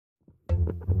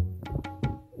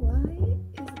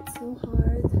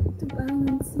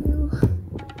balance you.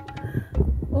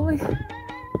 Oh my god.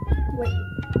 Wait.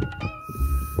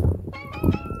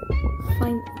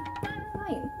 Fine.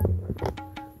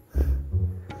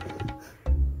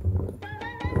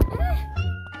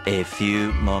 A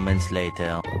few moments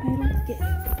later. I don't get it.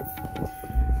 How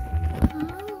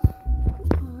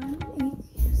on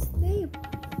you stable?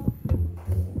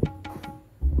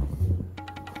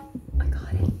 I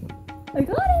got it. I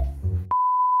got it!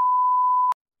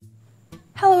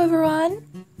 Hello everyone!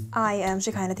 I am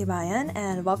Shekainah Tibayan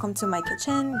and welcome to my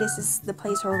kitchen. This is the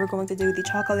place where we're going to do the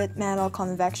chocolate mantle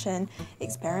convection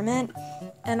experiment.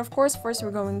 And of course, first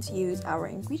we're going to use our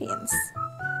ingredients.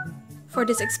 For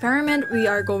this experiment, we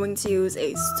are going to use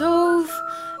a stove,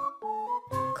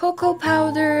 cocoa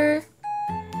powder,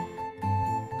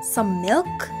 some milk,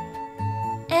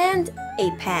 and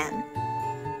a pan.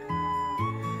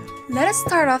 Let us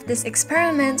start off this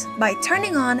experiment by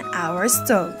turning on our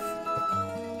stove.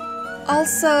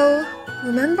 Also,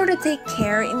 remember to take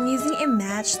care in using a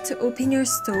match to open your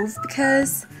stove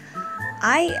because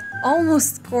I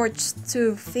almost scorched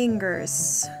 2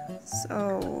 fingers.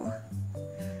 So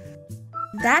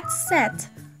that said,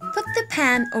 put the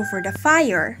pan over the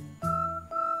fire.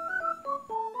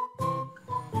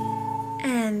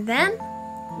 And then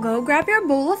go grab your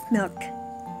bowl of milk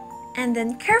and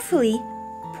then carefully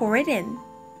pour it in.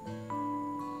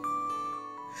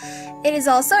 It is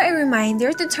also a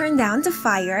reminder to turn down the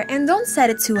fire and don't set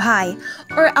it too high,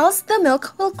 or else the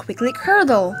milk will quickly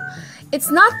curdle. It's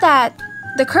not that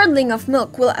the curdling of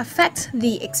milk will affect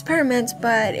the experiment,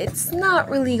 but it's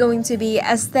not really going to be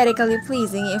aesthetically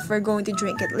pleasing if we're going to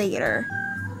drink it later.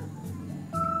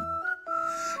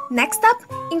 Next up,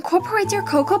 incorporate your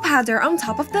cocoa powder on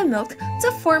top of the milk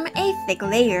to form a thick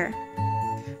layer.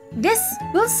 This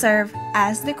will serve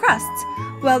as the crust,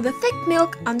 while the thick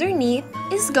milk underneath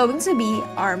is going to be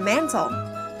our mantle.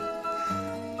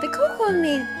 The cocoa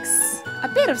makes a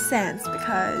bit of sense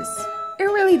because it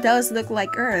really does look like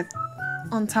earth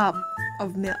on top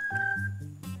of milk.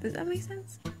 Does that make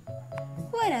sense?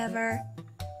 Whatever.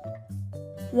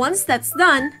 Once that's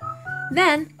done,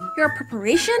 then your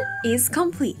preparation is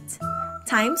complete.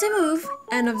 Time to move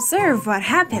and observe what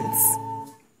happens.